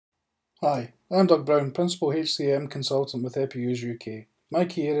Hi, I'm Doug Brown, Principal HCM Consultant with EPI-USE UK. My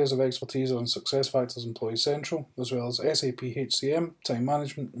key areas of expertise are in SuccessFactors Employee Central, as well as SAP HCM, Time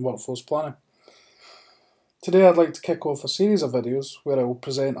Management and Workforce Planning. Today I'd like to kick off a series of videos where I will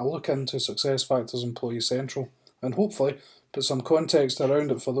present a look into SuccessFactors Employee Central and hopefully put some context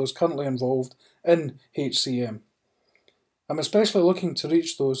around it for those currently involved in HCM. I'm especially looking to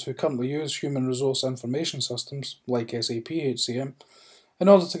reach those who currently use human resource information systems like SAP HCM in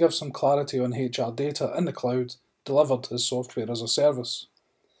order to give some clarity on HR data in the cloud delivered as software as a service.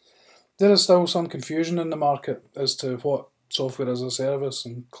 There is still some confusion in the market as to what software as a service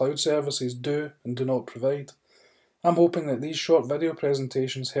and cloud services do and do not provide. I'm hoping that these short video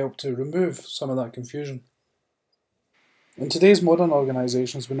presentations help to remove some of that confusion. In today's modern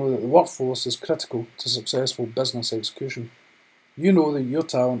organisations, we know that the workforce is critical to successful business execution. You know that your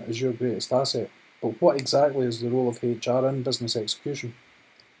talent is your greatest asset, but what exactly is the role of HR in business execution?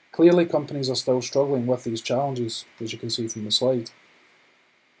 Clearly, companies are still struggling with these challenges, as you can see from the slide.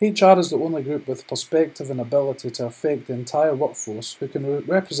 HR is the only group with perspective and ability to affect the entire workforce who can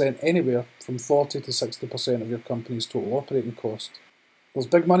represent anywhere from 40 to 60% of your company's total operating cost. There's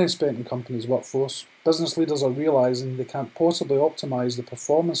big money spent in companies' workforce. Business leaders are realising they can't possibly optimise the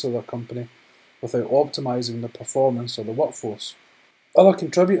performance of their company without optimising the performance of the workforce. Other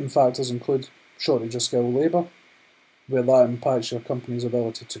contributing factors include shortage of skilled labour, where that impacts your company's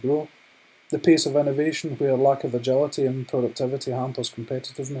ability to grow, the pace of innovation, where lack of agility and productivity hampers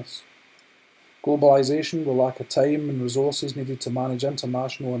competitiveness, globalisation, the lack of time and resources needed to manage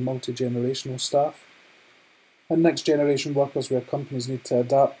international and multi-generational staff, and next generation workers, where companies need to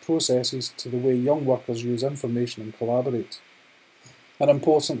adapt processes to the way young workers use information and collaborate, and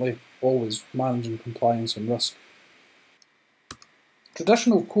importantly, always managing compliance and risk.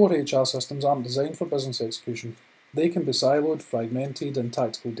 Traditional core HR systems aren't designed for business execution. They can be siloed, fragmented, and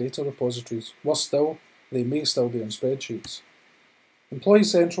tactical data repositories. Worse still, they may still be on spreadsheets. Employee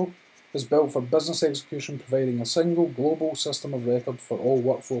Central is built for business execution, providing a single global system of record for all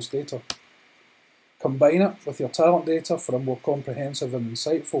workforce data. Combine it with your talent data for a more comprehensive and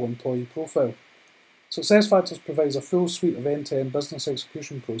insightful employee profile. SuccessFactors provides a full suite of end-to-end business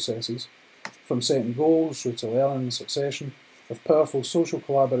execution processes, from setting goals through to learning and succession, with powerful social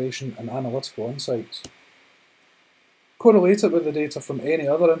collaboration and analytical insights. Correlate it with the data from any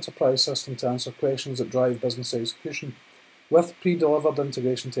other enterprise system to answer questions that drive business execution, with pre-delivered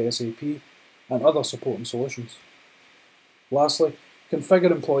integration to SAP and other supporting solutions. Lastly,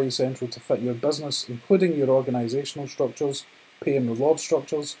 configure Employee Central to fit your business, including your organisational structures, pay and reward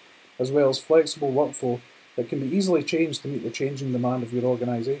structures, as well as flexible workflow that can be easily changed to meet the changing demand of your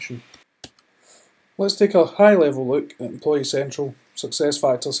organisation. Let's take a high-level look at Employee Central,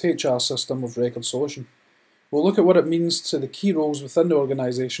 SuccessFactors' HR system of record solution. We'll look at what it means to the key roles within the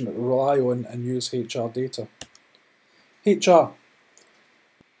organisation that rely on and use HR data. HR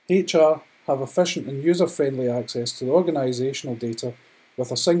have efficient and user-friendly access to the organisational data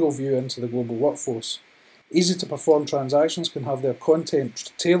with a single view into the global workforce. Easy-to-perform transactions can have their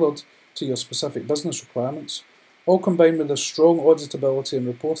content tailored to your specific business requirements, all combined with a strong auditability and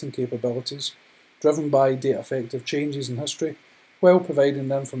reporting capabilities, driven by data-effective changes in history, while providing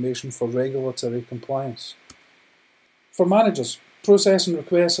the information for regulatory compliance. For managers, processing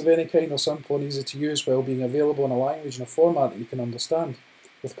requests of any kind are simple and easy to use while being available in a language and a format that you can understand.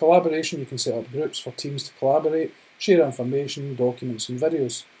 With collaboration, you can set up groups for teams to collaborate, share information, documents and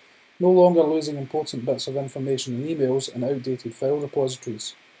videos, no longer losing important bits of information in emails and outdated file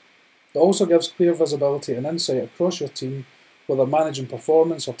repositories. It also gives clear visibility and insight across your team, whether managing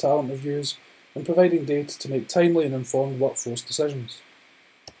performance or talent reviews, and providing data to make timely and informed workforce decisions.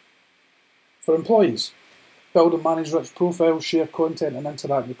 For employees, build and manage rich profiles, share content and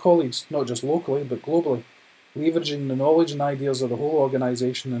interact with colleagues, not just locally but globally, leveraging the knowledge and ideas of the whole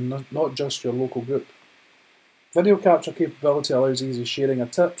organisation and not just your local group. Video capture capability allows easy sharing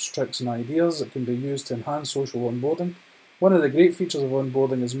of tips, tricks and ideas that can be used to enhance social onboarding. One of the great features of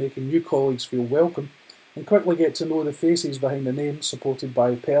onboarding is making new colleagues feel welcome and quickly get to know the faces behind the names, supported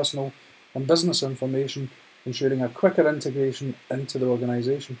by personal and business information, ensuring a quicker integration into the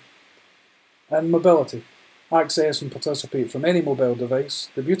organisation. And mobility. Access and participate from any mobile device.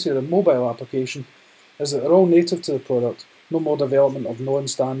 The beauty of the mobile application is that they're all native to the product, no more development of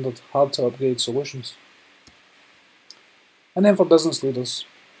non-standard, hard-to-upgrade solutions. And then for business leaders,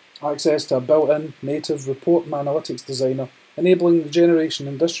 access to a built-in, native report and analytics designer, enabling the generation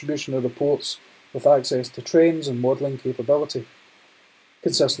and distribution of reports with access to trends and modelling capability.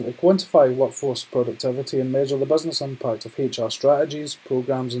 Consistently quantify workforce productivity and measure the business impact of HR strategies,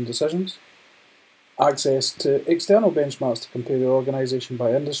 programmes and decisions. access to external benchmarks to compare your organisation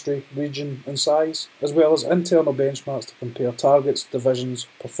by industry, region and size, as well as internal benchmarks to compare targets, divisions,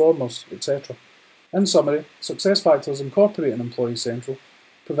 performers, etc. In summary, SuccessFactors incorporating Employee Central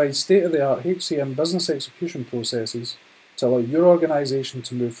provides state-of-the-art HCM business execution processes to allow your organisation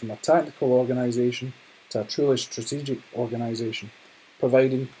to move from a tactical organisation to a truly strategic organisation,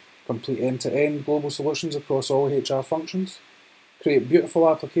 providing complete end-to-end global solutions across all HR functions, create beautiful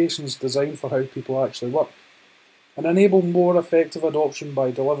applications designed for how people actually work, and enable more effective adoption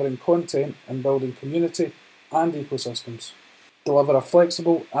by delivering content and building community and ecosystems. Deliver a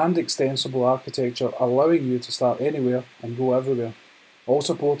flexible and extensible architecture allowing you to start anywhere and go everywhere, all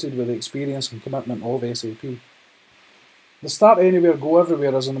supported with the experience and commitment of SAP. The start anywhere, go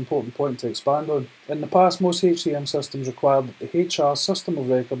everywhere is an important point to expand on. In the past, most HCM systems required that the HR system of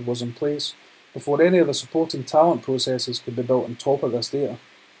record was in place before any of the supporting talent processes could be built on top of this data.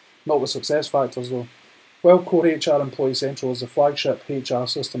 Not with SuccessFactors though. While Core HR Employee Central is the flagship HR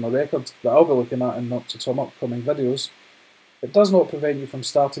system of record that I'll be looking at in some upcoming videos, it does not prevent you from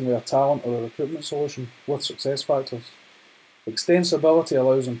starting with a talent or a recruitment solution with SuccessFactors. Extensibility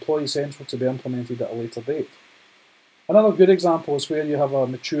allows Employee Central to be implemented at a later date. Another good example is where you have a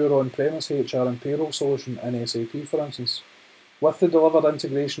mature on-premise HR and payroll solution in SAP, for instance. With the delivered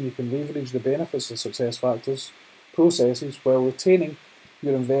integration, you can leverage the benefits of SuccessFactors processes while retaining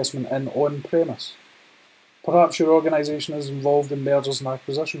your investment in on-premise. Perhaps your organisation is involved in mergers and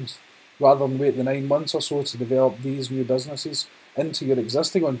acquisitions. Rather than wait the 9 months or so to develop these new businesses into your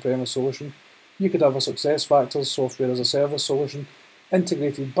existing on-premise solution, you could have a SuccessFactors software as a service solution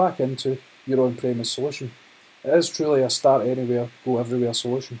integrated back into your on-premise solution. It is truly a start anywhere, go everywhere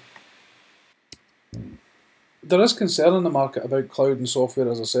solution. There is concern in the market about cloud and software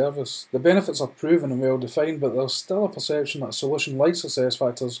as a service. The benefits are proven and well defined, but there's still a perception that a solution like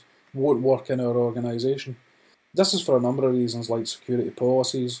SuccessFactors won't work in our organisation. This is for a number of reasons like security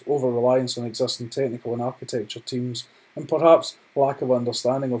policies, over-reliance on existing technical and architecture teams, and perhaps lack of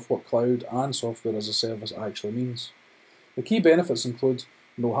understanding of what cloud and software as a service actually means. The key benefits include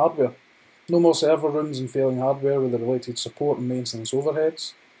no hardware, no more server rooms and failing hardware with the related support and maintenance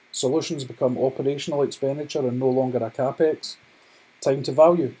overheads. Solutions become operational expenditure and no longer a capex. Time to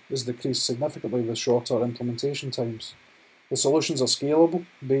value is decreased significantly with shorter implementation times. The solutions are scalable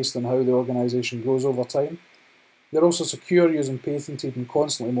based on how the organisation grows over time. They're also secure using patented and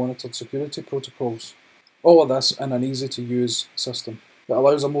constantly monitored security protocols. All of this in an easy-to-use system that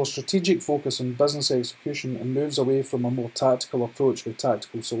allows a more strategic focus on business execution and moves away from a more tactical approach with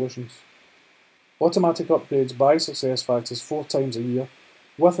tactical solutions. Automatic upgrades by SuccessFactors 4 times a year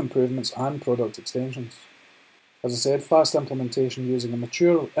with improvements and product extensions. As I said, fast implementation using a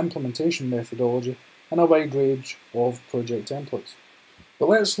mature implementation methodology and a wide range of project templates. But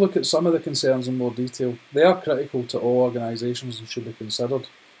let's look at some of the concerns in more detail. They are critical to all organisations and should be considered.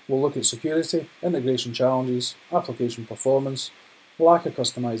 We'll look at security, integration challenges, application performance, lack of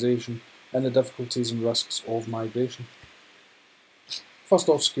customisation, and the difficulties and risks of migration. First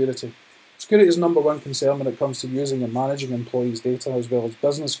off, security. Security is number one concern when it comes to using and managing employees' data as well as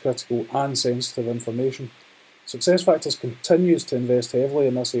business critical and sensitive information. SuccessFactors continues to invest heavily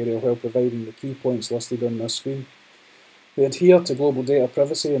in this area while providing the key points listed on this screen. They adhere to global data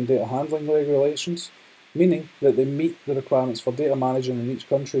privacy and data handling regulations, meaning that they meet the requirements for data management in each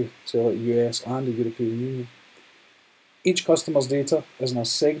country, so like the US and the European Union. Each customer's data is in a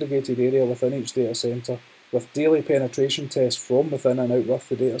segregated area within each data centre, with daily penetration tests from within and out with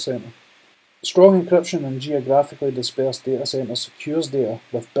the data centre. Strong encryption in geographically dispersed data centres secures data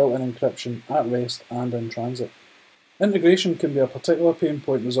with built-in encryption at rest and in transit. Integration can be a particular pain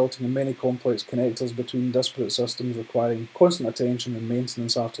point, resulting in many complex connectors between disparate systems requiring constant attention and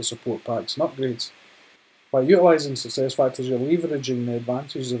maintenance after support packs and upgrades. By utilising SuccessFactors, you're leveraging the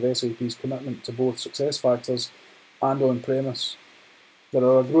advantages of SAP's commitment to both SuccessFactors and on-premise. There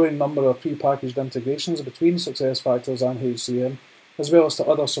are a growing number of pre-packaged integrations between SuccessFactors and HCM, as well as to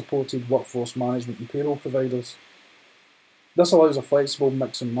other supported workforce management and payroll providers. This allows a flexible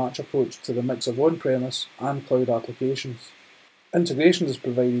mix and match approach to the mix of on-premise and cloud applications. Integration is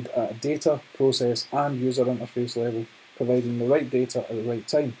provided at a data, process and user interface level, providing the right data at the right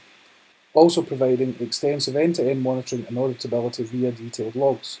time. Also providing extensive end-to-end monitoring and auditability via detailed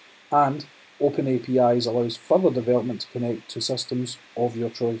logs, and open APIs allows further development to connect to systems of your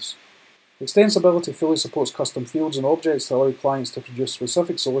choice. Extensibility fully supports custom fields and objects to allow clients to produce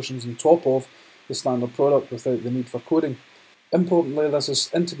specific solutions on top of the standard product without the need for coding. Importantly, this is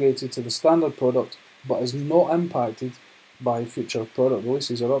integrated to the standard product but is not impacted by future product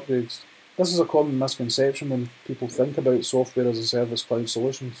releases or upgrades. This is a common misconception when people think about software as a service cloud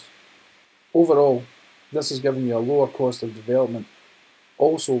solutions. Overall, this has given you a lower cost of development,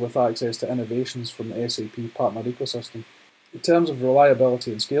 also with access to innovations from the SAP partner ecosystem. In terms of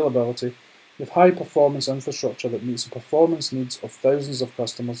reliability and scalability, you have high performance infrastructure that meets the performance needs of thousands of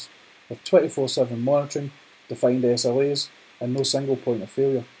customers with 24/7 monitoring, defined SLAs, and no single point of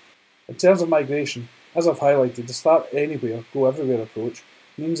failure. In terms of migration, as I've highlighted, the start anywhere, go everywhere approach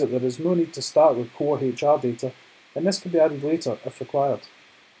means that there is no need to start with core HR data, and this can be added later if required.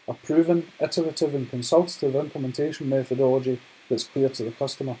 A proven, iterative and consultative implementation methodology that's clear to the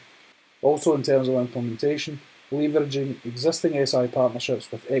customer. Also in terms of implementation, leveraging existing SI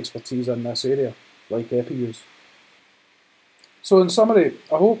partnerships with expertise in this area, like EPI-USE. So in summary,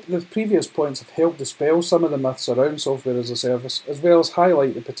 I hope the previous points have helped dispel some of the myths around software as a service, as well as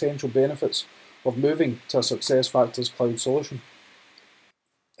highlight the potential benefits of moving to a SuccessFactors cloud solution.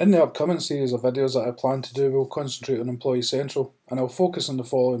 In the upcoming series of videos that I plan to do, we'll concentrate on Employee Central, and I'll focus on the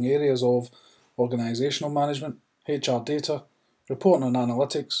following areas of organisational management, HR data, reporting and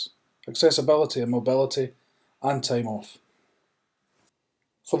analytics, accessibility and mobility, and time off.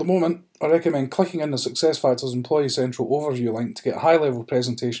 For the moment, I recommend clicking on the SuccessFactors Employee Central overview link to get a high-level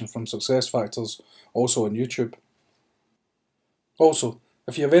presentation from SuccessFactors, also on YouTube. Also,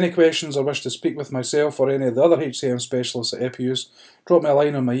 if you have any questions or wish to speak with myself or any of the other HCM specialists at EPI-USE, drop me a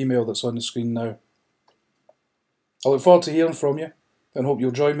line on my email that's on the screen now. I look forward to hearing from you and hope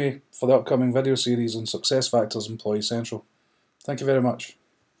you'll join me for the upcoming video series on SuccessFactors Employee Central. Thank you very much.